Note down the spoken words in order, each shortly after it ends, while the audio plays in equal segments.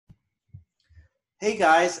Hey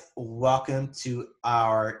guys, welcome to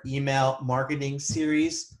our email marketing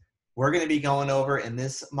series. We're going to be going over in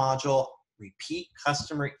this module, repeat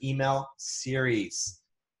customer email series.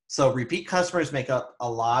 So repeat customers make up a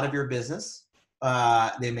lot of your business.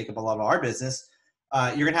 They make up a lot of our business.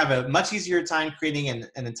 You're going to have a much easier time creating an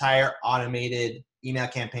entire automated email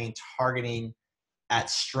campaign targeting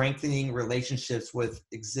at strengthening relationships with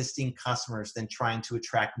existing customers than trying to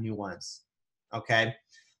attract new ones. Okay.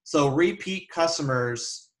 So repeat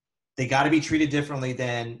customers, they got to be treated differently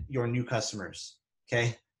than your new customers,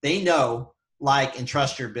 okay? They know, like, and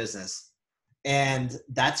trust your business. And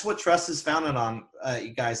that's what trust is founded on,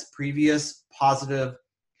 you guys, previous positive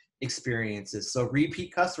experiences. So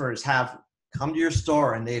repeat customers have come to your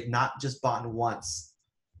store and they've not just bought once,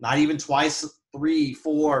 not even twice, 3,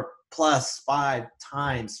 4 plus 5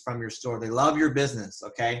 times from your store. They love your business,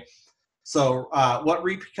 okay? So what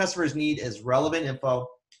repeat customers need is relevant info,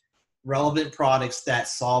 relevant products that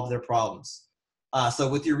solve their problems. So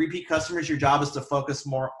with your repeat customers, your job is to focus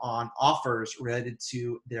more on offers related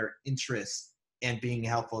to their interests and being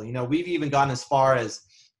helpful. You know, we've even gone as far as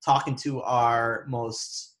talking to our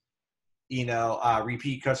most,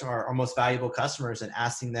 repeat customer, our most valuable customers and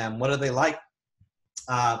asking them, what do they like?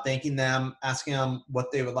 Thanking them, asking them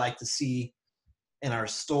what they would like to see in our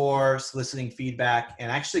store, soliciting feedback,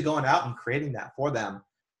 and actually going out and creating that for them.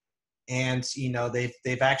 And,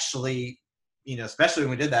 they've actually, especially when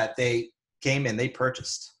we did that, they came and they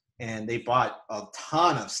purchased and they bought a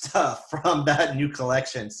ton of stuff from that new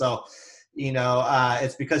collection. So,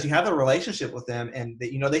 it's because you have a relationship with them and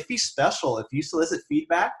that, they feel special. If you solicit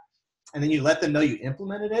feedback and then you let them know you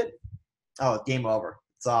implemented it, oh, game over.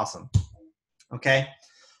 It's awesome. Okay.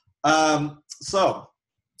 So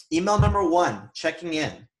email number 1, checking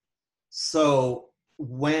in. So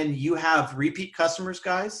when you have repeat customers,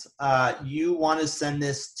 guys, you want to send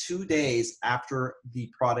this 2 days after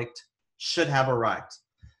the product should have arrived.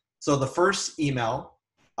 So the first email,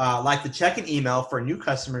 like the check-in email for new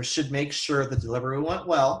customers, should make sure the delivery went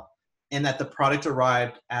well and that the product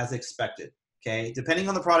arrived as expected. Okay, depending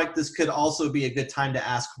on the product, this could also be a good time to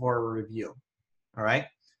ask for a review. All right.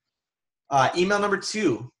 Email number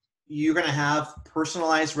 2, you're going to have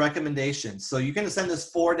personalized recommendations. So you're going to send this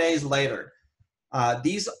 4 days later.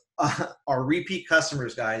 These are repeat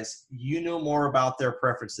customers, guys. You know more about their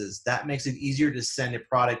preferences. That makes it easier to send a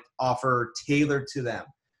product offer tailored to them.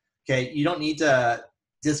 Okay, you don't need to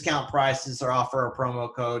discount prices or offer a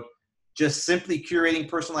promo code. Just simply curating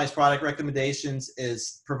personalized product recommendations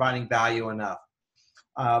is providing value enough.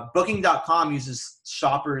 Booking.com uses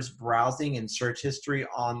shoppers' browsing and search history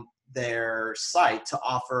on their site to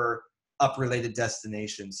offer up-related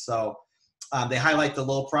destinations. So they highlight the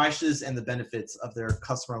low prices and the benefits of their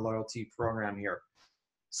customer loyalty program here.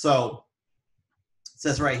 So it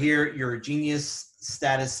says right here, your Genius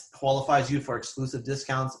status qualifies you for exclusive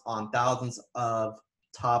discounts on thousands of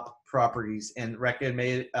top properties and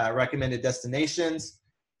recommended destinations.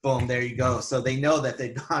 Boom, there you go. So they know that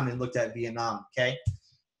they've gone and looked at Vietnam, okay?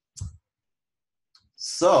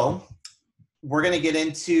 So we're going to get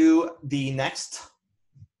into the next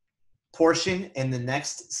portion in the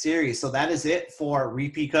next series. So that is it for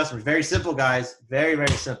repeat customers. Very simple, guys. Very,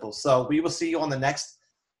 very simple. So we will see you on the next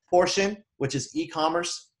portion, which is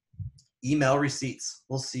e-commerce email receipts.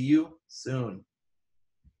 We'll see you soon.